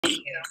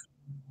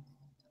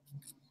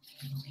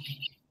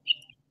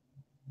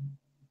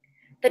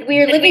That we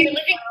are living in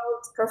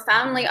worlds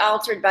profoundly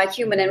altered by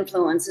human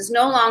influence is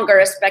no longer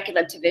a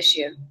speculative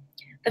issue.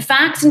 The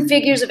facts and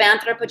figures of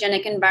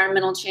anthropogenic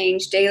environmental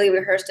change daily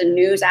rehearsed in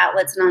news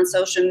outlets and on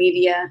social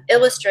media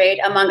illustrate,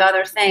 among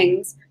other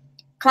things,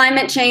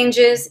 climate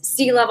changes,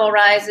 sea level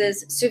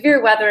rises,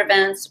 severe weather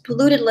events,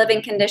 polluted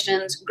living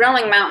conditions,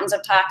 growing mountains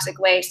of toxic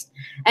waste,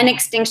 and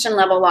extinction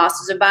level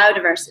losses of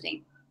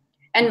biodiversity.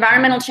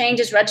 Environmental change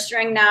is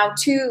registering now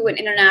too in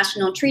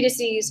international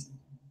treatises,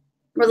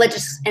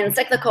 religious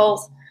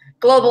encyclicals,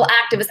 global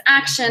activist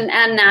action,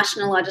 and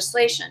national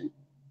legislation.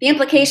 The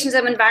implications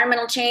of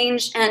environmental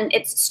change and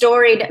its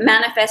storied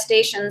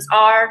manifestations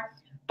are,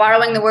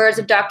 borrowing the words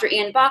of Dr.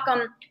 Ian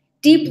Bauckham,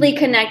 deeply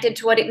connected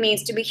to what it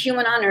means to be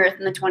human on Earth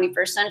in the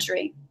 21st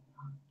century.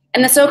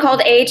 In the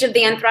so-called age of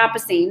the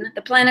Anthropocene,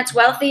 the planet's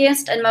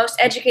wealthiest and most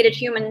educated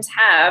humans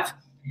have,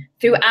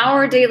 through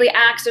our daily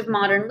acts of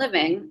modern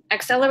living,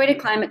 accelerated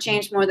climate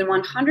change more than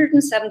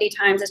 170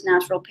 times its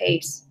natural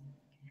pace.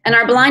 And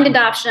our blind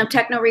adoption of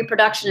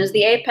techno-reproduction as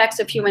the apex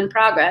of human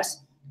progress,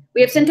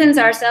 we have sentenced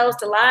ourselves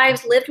to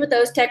lives lived with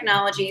those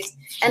technologies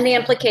and the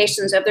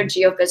implications of their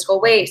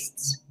geophysical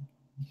wastes.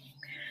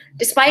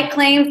 Despite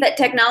claims that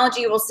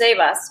technology will save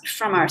us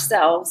from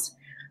ourselves,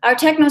 our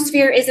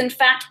technosphere is in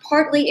fact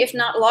partly, if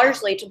not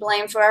largely, to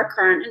blame for our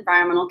current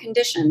environmental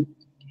condition.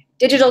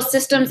 Digital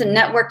systems and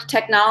networked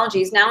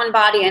technologies now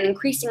embody an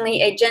increasingly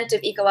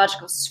agentive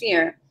ecological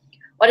sphere,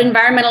 what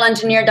environmental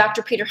engineer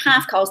Dr. Peter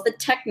Haff calls the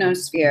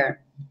technosphere.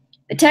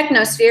 The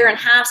technosphere in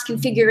Haff's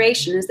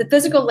configuration is the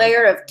physical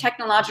layer of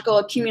technological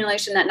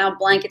accumulation that now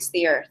blankets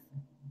the Earth.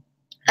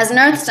 As an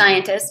Earth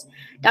scientist,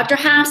 Dr.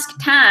 Haff's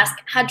task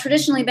had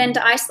traditionally been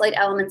to isolate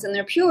elements in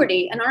their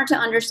purity in order to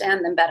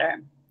understand them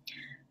better.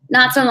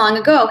 Not so long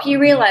ago, he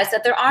realized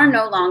that there are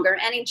no longer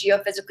any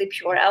geophysically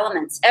pure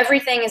elements.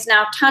 Everything is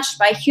now touched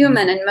by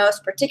human, and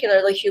most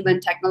particularly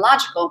human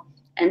technological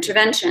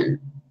intervention.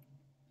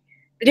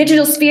 The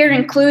digital sphere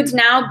includes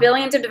now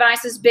billions of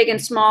devices, big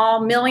and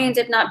small, millions,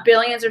 if not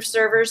billions, of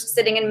servers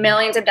sitting in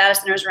millions of data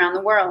centers around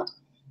the world.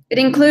 It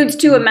includes,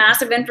 too, a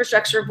massive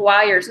infrastructure of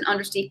wires and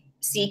undersea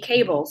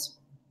cables.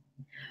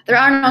 There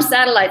are no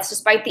satellites,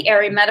 despite the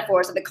airy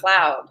metaphors of the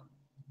cloud.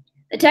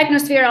 The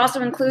technosphere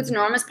also includes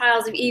enormous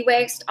piles of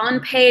e-waste,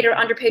 unpaid or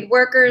underpaid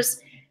workers,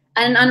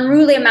 and an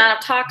unruly amount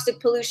of toxic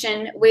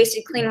pollution,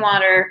 wasted clean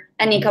water,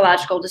 and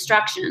ecological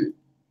destruction.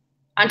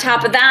 On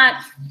top of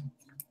that,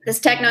 this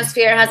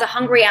technosphere has a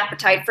hungry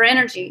appetite for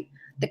energy.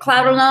 The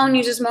cloud alone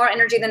uses more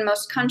energy than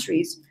most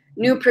countries.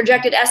 New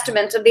projected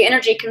estimates of the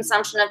energy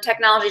consumption of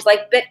technologies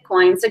like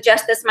Bitcoin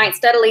suggest this might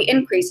steadily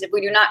increase if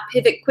we do not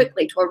pivot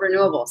quickly toward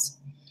renewables.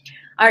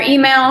 Our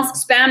emails,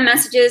 spam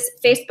messages,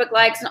 Facebook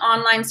likes, and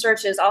online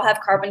searches all have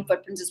carbon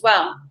footprints as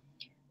well.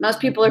 Most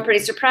people are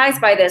pretty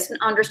surprised by this, and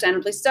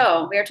understandably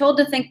so. We are told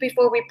to think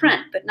before we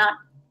print, but not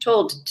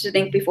told to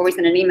think before we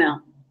send an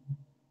email.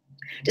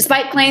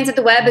 Despite claims that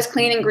the web is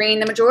clean and green,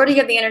 the majority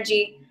of the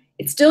energy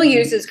it still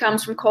uses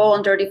comes from coal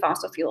and dirty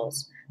fossil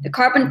fuels. The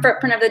carbon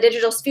footprint of the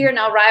digital sphere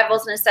now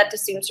rivals and is set to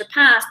soon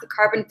surpass the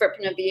carbon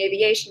footprint of the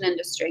aviation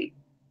industry.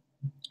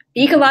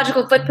 The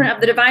ecological footprint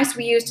of the device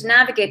we use to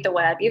navigate the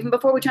web, even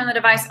before we turn the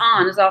device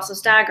on, is also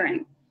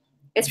staggering.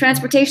 Its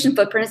transportation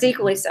footprint is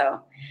equally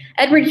so.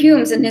 Edward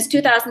Humes, in his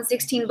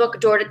 2016 book,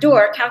 Door to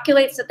Door,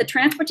 calculates that the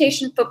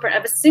transportation footprint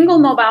of a single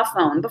mobile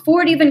phone,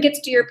 before it even gets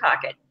to your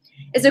pocket,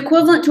 is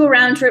equivalent to a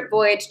round-trip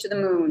voyage to the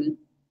moon.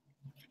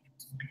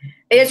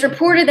 It is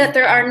reported that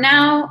there are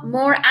now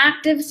more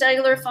active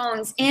cellular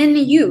phones in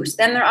use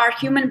than there are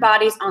human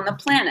bodies on the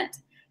planet,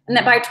 and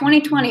that by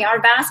 2020,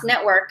 our vast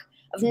network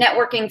of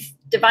networking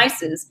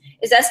devices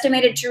is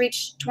estimated to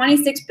reach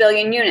 26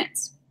 billion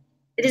units.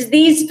 It is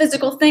these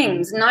physical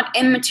things, not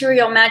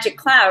immaterial magic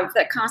clouds,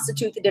 that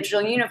constitute the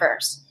digital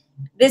universe.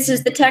 This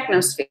is the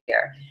technosphere.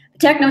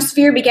 The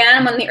technosphere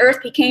began when the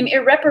Earth became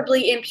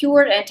irreparably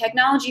impure and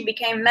technology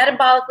became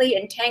metabolically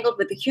entangled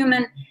with the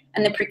human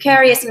and the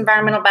precarious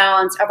environmental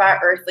balance of our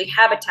earthly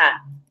habitat.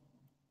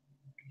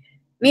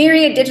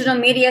 Myriad digital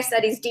media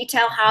studies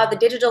detail how the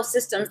digital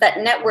systems that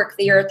network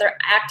the Earth are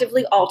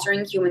actively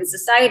altering human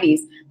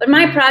societies, but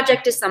my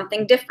project is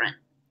something different.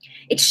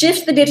 It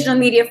shifts the digital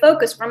media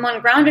focus from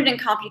one grounded in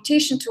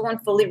computation to one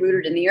fully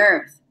rooted in the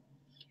Earth.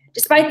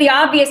 Despite the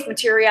obvious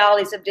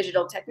materialities of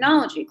digital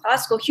technology,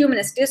 classical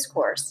humanist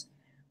discourse,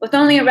 with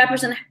only a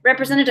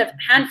representative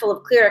handful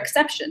of clear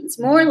exceptions,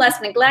 more or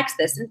less neglects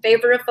this in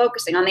favor of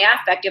focusing on the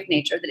affective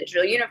nature of the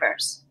digital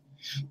universe.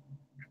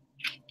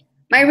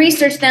 My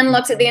research then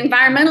looks at the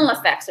environmental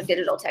effects of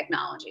digital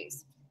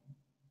technologies.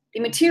 The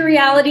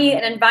materiality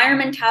and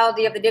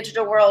environmentality of the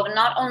digital world are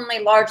not only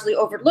largely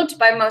overlooked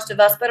by most of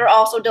us, but are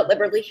also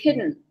deliberately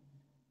hidden.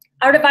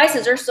 Our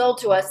devices are sold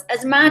to us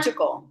as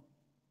magical.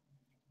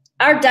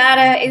 Our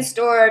data is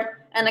stored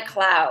in a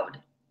cloud.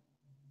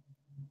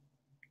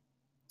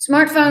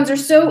 Smartphones are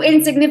so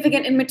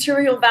insignificant in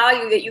material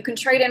value that you can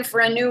trade in for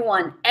a new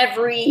one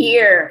every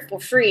year for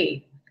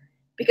free,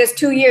 because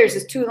 2 years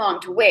is too long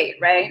to wait,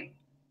 right?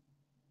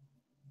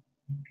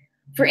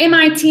 For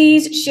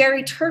MIT's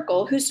Sherry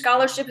Turkle, whose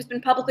scholarship has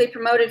been publicly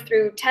promoted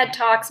through TED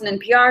Talks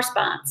and NPR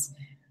spots,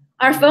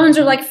 our phones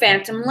are like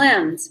phantom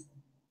limbs.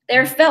 They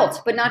are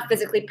felt, but not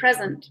physically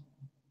present.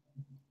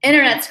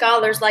 Internet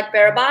scholars like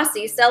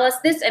Barabasi sell us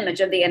this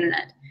image of the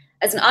internet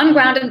as an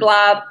ungrounded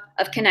blob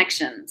of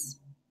connections.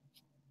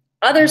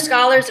 Other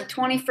scholars of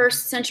 21st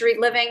century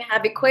living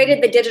have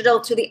equated the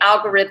digital to the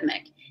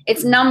algorithmic.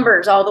 It's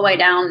numbers all the way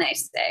down, they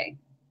say.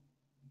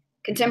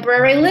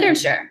 Contemporary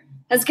literature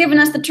has given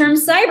us the term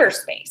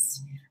cyberspace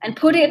and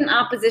put it in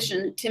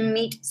opposition to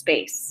meat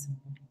space.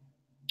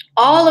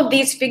 All of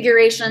these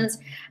figurations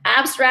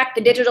abstract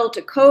the digital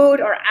to code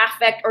or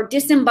affect or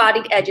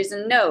disembodied edges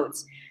and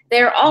nodes.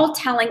 They are all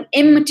telling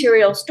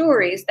immaterial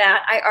stories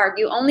that, I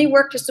argue, only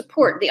work to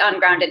support the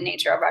ungrounded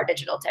nature of our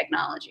digital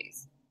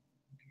technologies.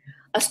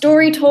 A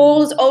story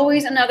told is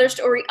always another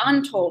story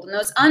untold, and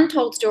those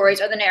untold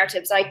stories are the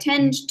narratives I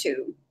tend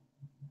to.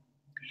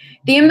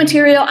 The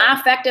immaterial,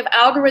 affective,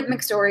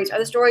 algorithmic stories are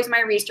the stories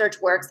my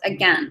research works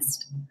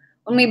against.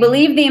 When we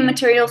believe the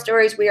immaterial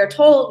stories we are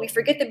told, we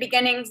forget the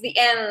beginnings, the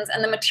ends,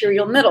 and the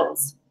material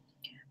middles.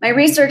 My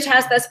research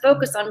has thus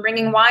focused on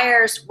bringing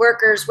wires,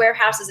 workers,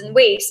 warehouses, and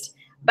waste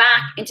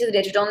back into the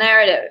digital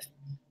narrative.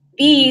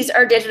 These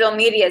are digital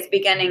media's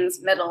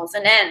beginnings, middles,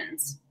 and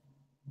ends.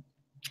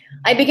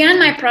 I began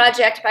my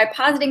project by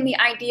positing the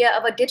idea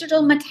of a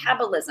digital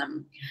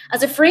metabolism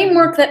as a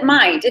framework that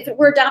might, if it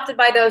were adopted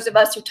by those of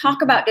us who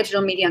talk about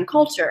digital media and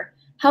culture,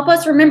 help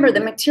us remember the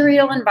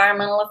material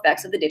environmental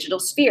effects of the digital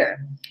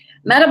sphere.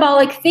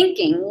 Metabolic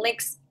thinking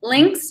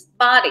links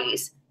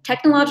bodies,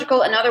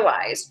 technological and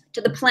otherwise,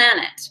 to the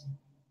planet.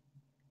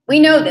 We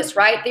know this,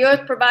 right? The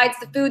earth provides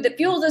the food that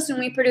fuels us, and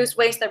we produce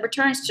waste that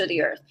returns to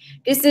the earth.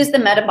 This is the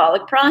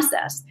metabolic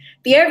process.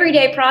 The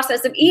everyday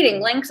process of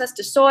eating links us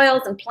to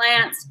soils and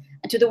plants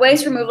and to the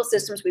waste removal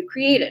systems we've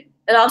created.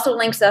 It also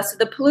links us to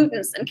the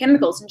pollutants and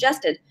chemicals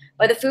ingested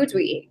by the foods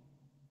we eat.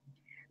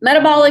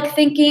 Metabolic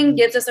thinking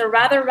gives us a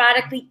rather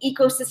radically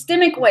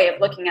ecosystemic way of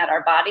looking at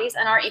our bodies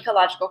and our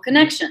ecological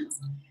connections.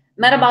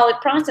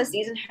 Metabolic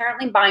processes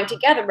inherently bind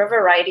together a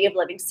variety of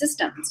living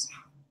systems.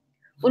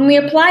 When we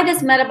apply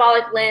this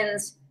metabolic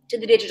lens to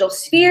the digital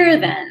sphere,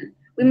 then,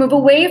 we move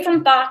away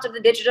from thoughts of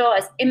the digital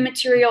as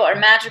immaterial or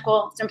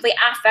magical, simply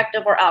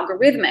affective or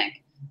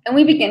algorithmic, and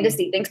we begin to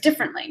see things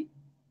differently.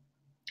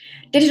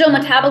 Digital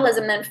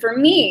metabolism, then, for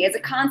me, is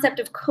a concept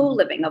of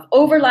co-living, of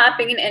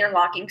overlapping and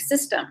interlocking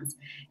systems.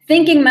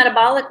 Thinking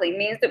metabolically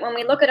means that when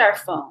we look at our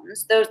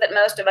phones, those that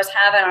most of us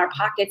have in our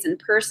pockets and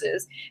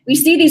purses, we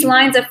see these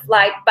lines of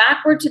flight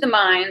backward to the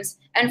minds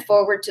and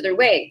forward to their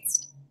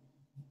waist.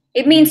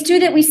 It means, too,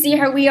 that we see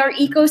how we are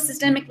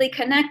ecosystemically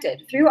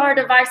connected through our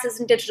devices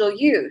and digital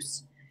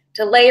use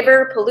to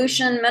labor,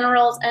 pollution,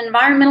 minerals, and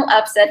environmental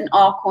upset in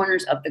all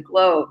corners of the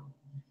globe.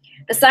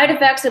 The side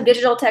effects of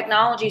digital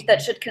technologies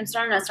that should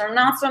concern us are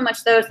not so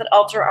much those that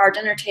alter our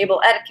dinner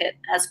table etiquette,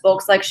 as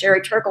folks like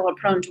Sherry Turkle are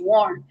prone to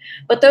warn,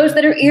 but those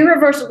that are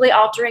irreversibly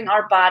altering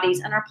our bodies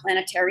and our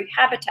planetary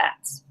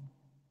habitats.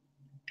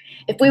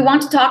 If we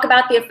want to talk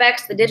about the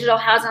effects the digital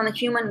has on the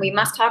human, we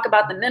must talk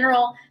about the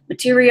mineral,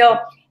 material,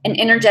 and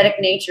energetic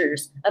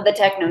natures of the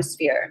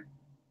technosphere.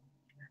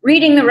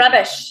 Reading the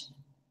rubbish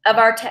of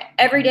our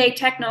everyday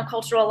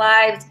techno-cultural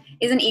lives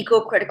is an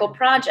eco-critical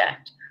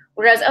project.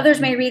 Whereas others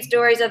may read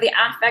stories of the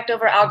affect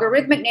over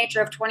algorithmic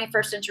nature of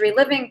 21st century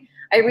living,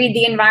 I read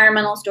the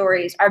environmental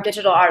stories our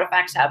digital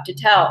artifacts have to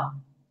tell.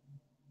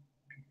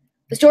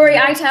 The story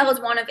I tell is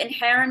one of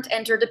inherent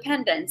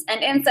interdependence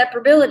and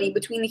inseparability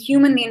between the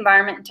human, the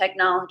environment, and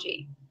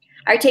technology.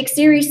 I take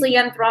seriously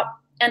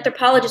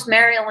anthropologist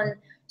Marilyn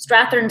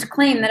Strathern's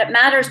claim that it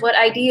matters what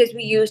ideas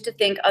we use to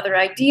think other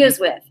ideas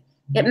with.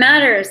 It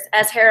matters,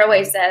 as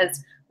Haraway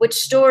says, which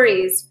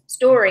stories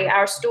story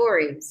our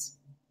stories.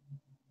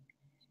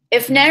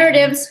 If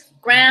narratives,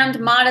 grand,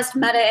 modest,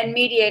 meta, and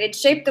mediated,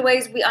 shape the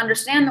ways we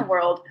understand the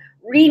world,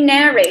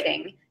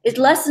 re-narrating is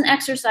less an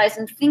exercise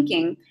in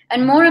thinking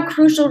and more a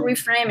crucial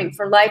reframing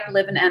for life,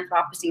 live, and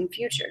Anthropocene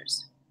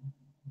futures.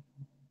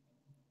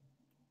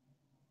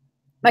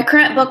 My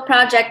current book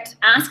project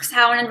asks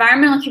how an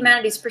environmental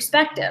humanities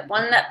perspective,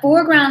 one that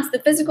foregrounds the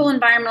physical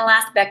environmental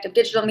aspect of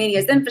digital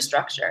media's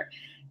infrastructure,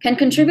 can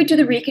contribute to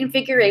the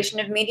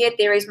reconfiguration of media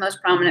theory's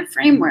most prominent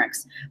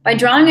frameworks by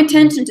drawing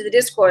attention to the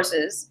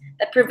discourses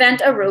that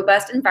prevent a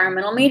robust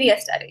environmental media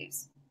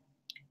studies.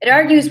 It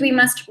argues we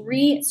must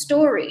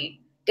re-story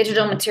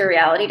digital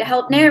materiality to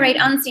help narrate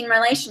unseen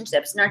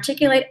relationships and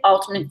articulate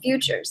alternate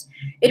futures.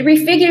 It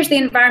refigures the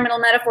environmental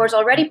metaphors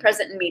already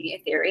present in media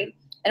theory,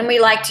 and we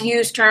like to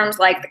use terms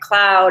like the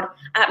cloud,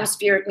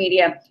 atmospheric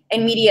media,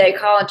 and media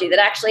ecology that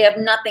actually have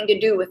nothing to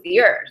do with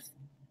the earth.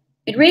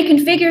 It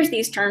reconfigures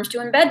these terms to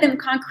embed them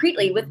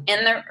concretely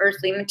within their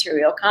earthly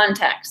material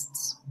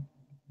contexts.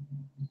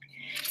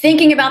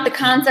 Thinking about the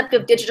concept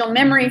of digital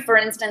memory, for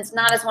instance,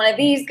 not as one of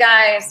these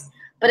guys,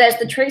 but as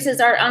the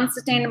traces our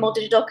unsustainable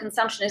digital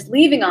consumption is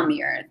leaving on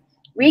the earth,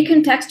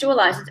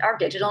 recontextualizes our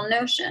digital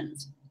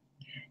notions.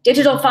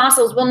 Digital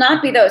fossils will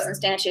not be those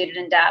instantiated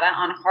in data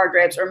on hard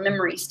drives or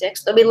memory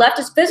sticks. They'll be left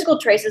as physical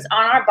traces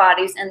on our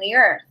bodies and the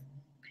earth.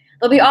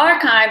 They'll be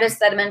archived as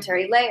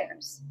sedimentary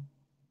layers.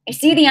 I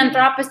see the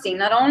Anthropocene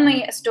not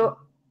only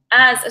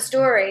as a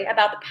story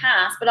about the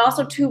past, but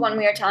also too one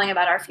we are telling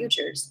about our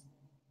futures.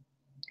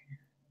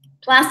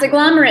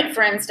 Plastiglomerate,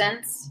 for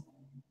instance,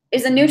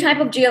 is a new type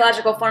of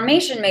geological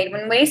formation made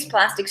when waste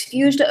plastics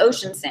fuse to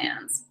ocean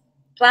sands.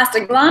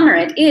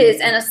 Plastiglomerate is,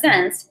 in a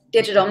sense,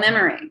 digital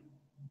memory.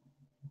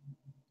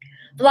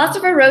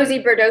 Philosopher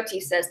Rosie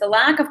Berdotti says the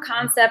lack of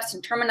concepts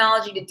and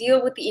terminology to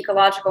deal with the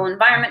ecological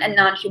environment and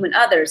non-human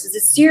others is a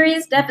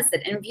serious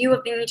deficit in view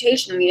of the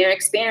mutation we are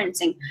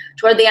experiencing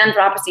toward the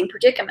Anthropocene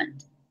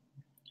predicament.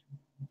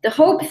 The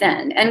hope,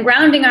 then, and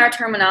grounding our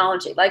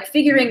terminology, like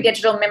figuring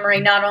digital memory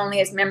not only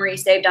as memory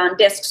saved on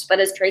disks, but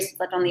as traces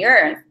left on the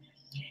earth,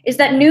 is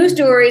that new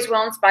stories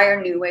will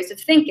inspire new ways of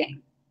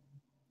thinking.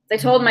 As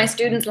I told my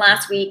students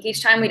last week,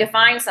 each time we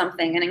define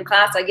something, and in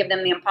class I give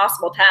them the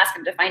impossible task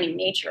of defining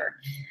nature,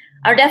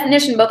 our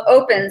definition both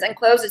opens and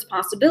closes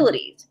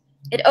possibilities.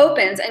 It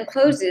opens and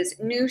closes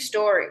new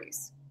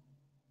stories.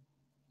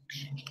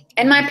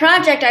 In my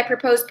project, I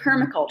propose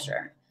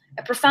permaculture,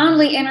 a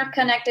profoundly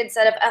interconnected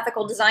set of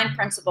ethical design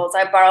principles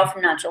I borrow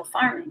from natural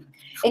farming,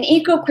 and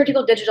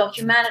eco-critical digital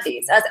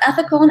humanities as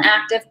ethical and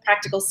active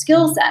practical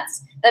skill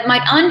sets that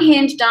might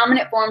unhinge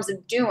dominant forms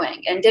of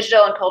doing in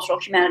digital and cultural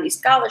humanities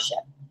scholarship,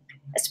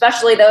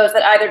 especially those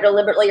that either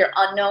deliberately or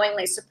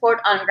unknowingly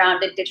support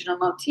ungrounded digital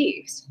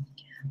motifs,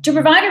 to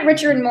provide a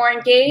richer and more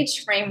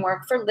engaged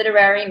framework for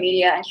literary,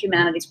 media, and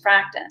humanities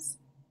practice.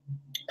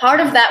 Part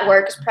of that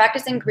work is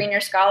practicing greener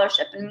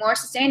scholarship and more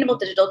sustainable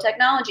digital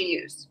technology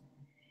use.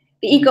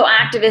 The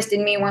eco-activist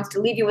in me wants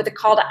to leave you with a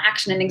call to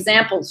action and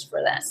examples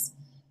for this.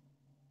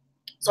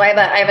 So I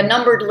have a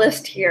numbered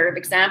list here of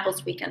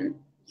examples we can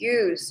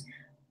use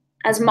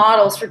as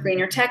models for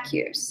greener tech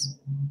use.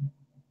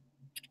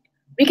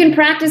 We can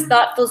practice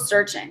thoughtful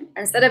searching.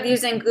 Instead of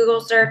using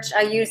Google search,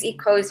 I use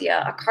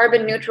Ecosia, a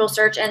carbon neutral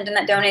search engine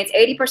that donates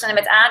 80% of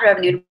its ad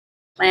revenue to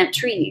plant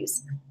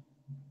trees.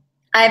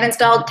 I have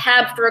installed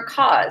Tab for a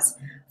Cause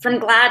from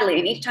Gladly,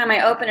 and each time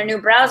I open a new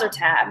browser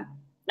tab,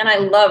 and I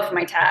love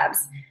my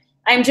tabs,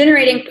 I am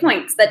generating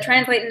points that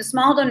translate into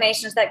small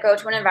donations that go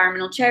to an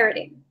environmental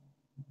charity.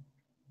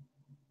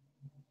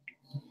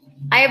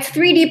 I have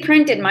 3D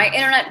printed my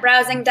internet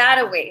browsing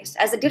data waste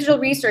as a digital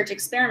research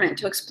experiment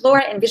to explore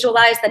and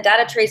visualize the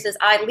data traces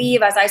I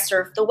leave as I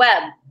surf the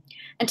web,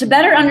 and to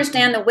better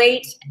understand the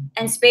weight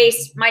and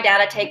space my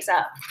data takes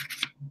up.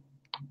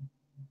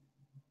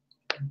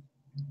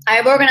 I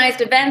have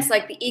organized events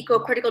like the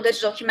Eco-Critical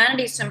Digital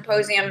Humanities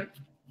Symposium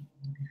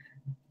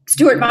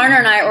Stuart Varner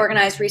and I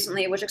organized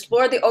recently, which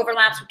explored the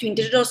overlaps between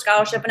digital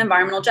scholarship and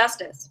environmental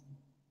justice.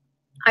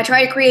 I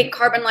try to create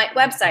carbon light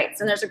websites,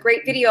 and there's a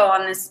great video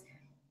on this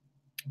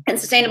in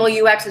Sustainable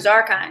UX's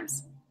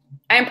archives.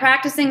 I am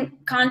practicing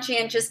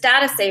conscientious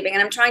data saving,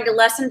 and I'm trying to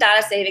lessen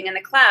data saving in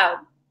the cloud.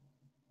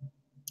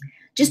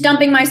 Just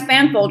dumping my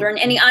spam folder and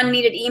any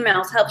unneeded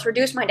emails helps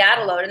reduce my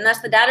data load, and thus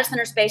the data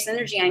center space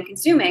energy I'm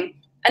consuming,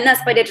 and thus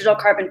my digital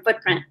carbon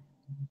footprint.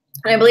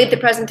 And I believe the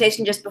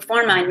presentation just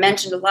before mine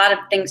mentioned a lot of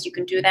things you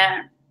can do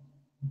there.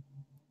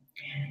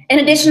 In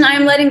addition, I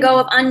am letting go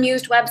of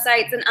unused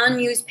websites and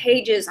unused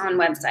pages on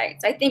websites.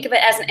 I think of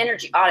it as an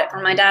energy audit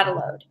for my data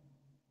load.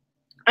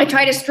 I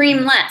try to stream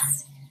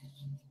less.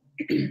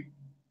 In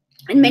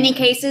many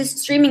cases,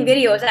 streaming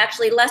video is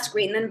actually less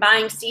green than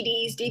buying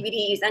CDs,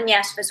 DVDs, and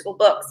yes, physical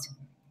books.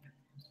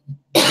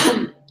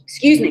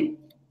 Excuse me.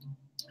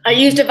 I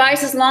use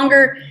devices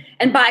longer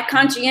and buy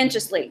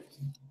conscientiously.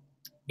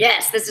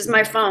 Yes, this is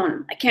my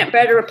phone. I can't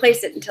bear to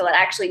replace it until it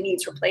actually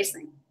needs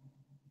replacing.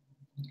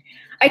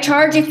 I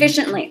charge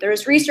efficiently. There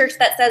is research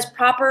that says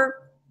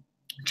proper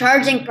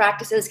charging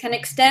practices can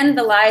extend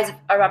the lives of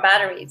our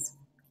batteries.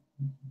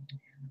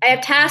 I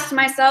have tasked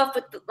myself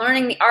with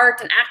learning the art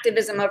and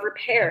activism of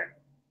repair.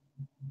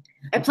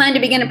 I plan to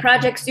begin a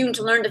project soon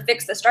to learn to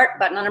fix the start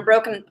button on a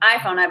broken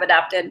iPhone I've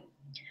adopted.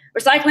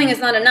 Recycling is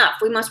not enough.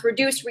 We must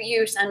reduce,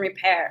 reuse, and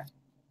repair.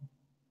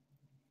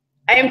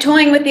 I am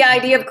toying with the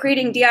idea of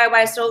creating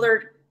DIY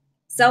solar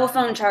cell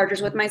phone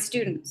chargers with my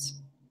students.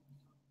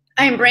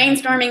 I am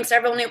brainstorming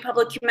several new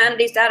public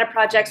humanities data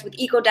projects with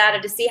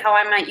EcoData to see how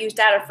I might use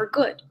data for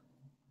good.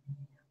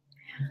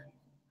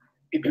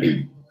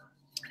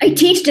 I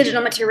teach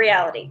digital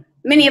materiality.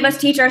 Many of us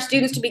teach our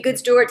students to be good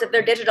stewards of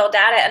their digital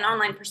data and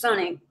online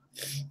personae.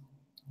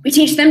 We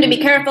teach them to be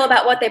careful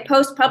about what they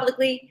post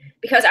publicly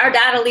because our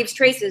data leaves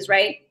traces,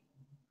 right?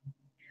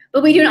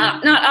 But we do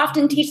not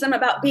often teach them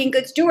about being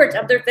good stewards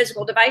of their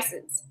physical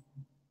devices.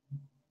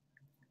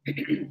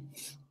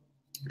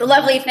 The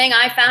lovely thing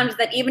I found is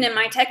that even in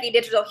my techie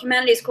digital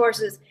humanities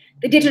courses,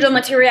 the digital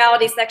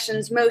materiality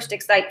sections most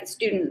excite the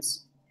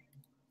students.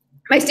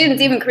 My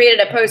students even created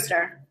a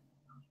poster.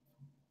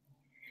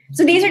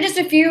 So these are just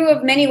a few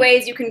of many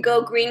ways you can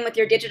go green with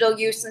your digital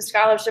use and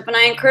scholarship, and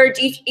I encourage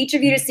each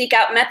of you to seek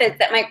out methods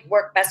that might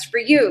work best for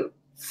you.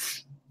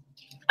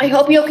 I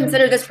hope you'll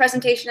consider this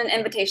presentation an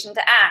invitation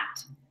to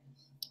act.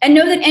 And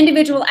know that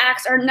individual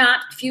acts are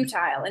not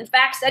futile. In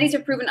fact, studies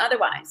have proven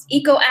otherwise.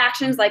 Eco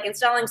actions like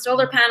installing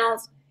solar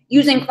panels,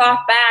 using cloth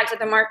bags at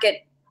the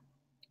market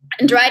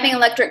And driving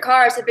electric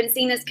cars have been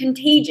seen as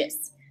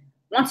contagious.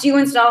 Once you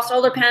install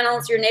solar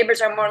panels, your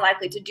neighbors are more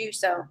likely to do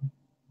so.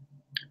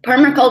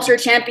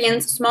 Permaculture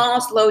champions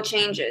small, slow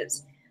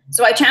changes.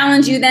 So I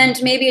challenge you then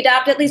to maybe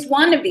adopt at least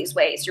one of these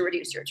ways to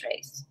reduce your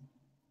trace.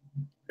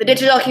 The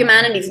digital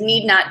humanities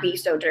need not be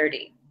so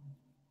dirty.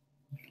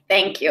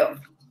 Thank you.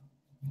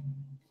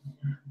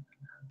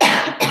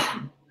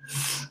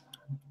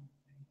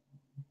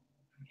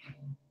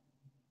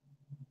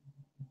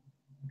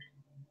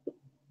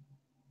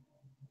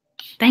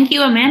 Thank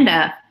you,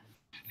 Amanda.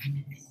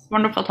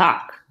 Wonderful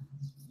talk.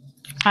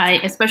 I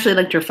especially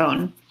liked your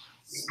phone.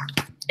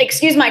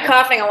 Excuse my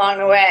coughing along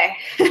the way.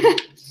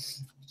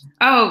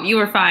 Oh, you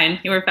were fine.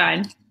 You were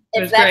fine.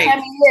 It was that great. Time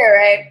of year,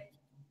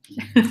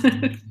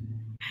 right?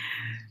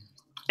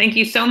 Thank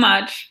you so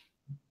much.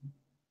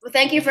 Well,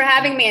 thank you for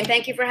having me, and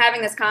thank you for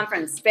having this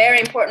conference. Very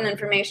important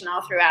information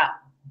all throughout.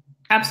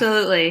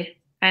 Absolutely.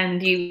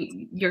 And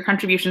your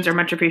contributions are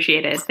much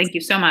appreciated. Thank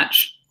you so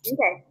much.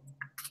 Okay.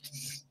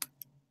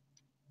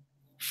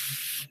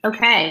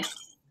 Okay.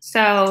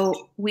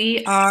 So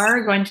we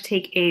are going to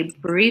take a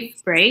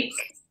brief break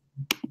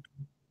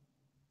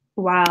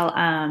while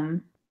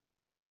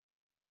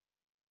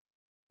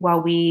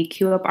we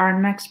queue up our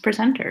next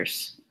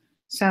presenters.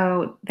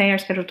 So they are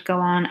scheduled to go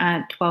on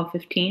at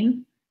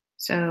 12:15.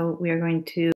 So we are going to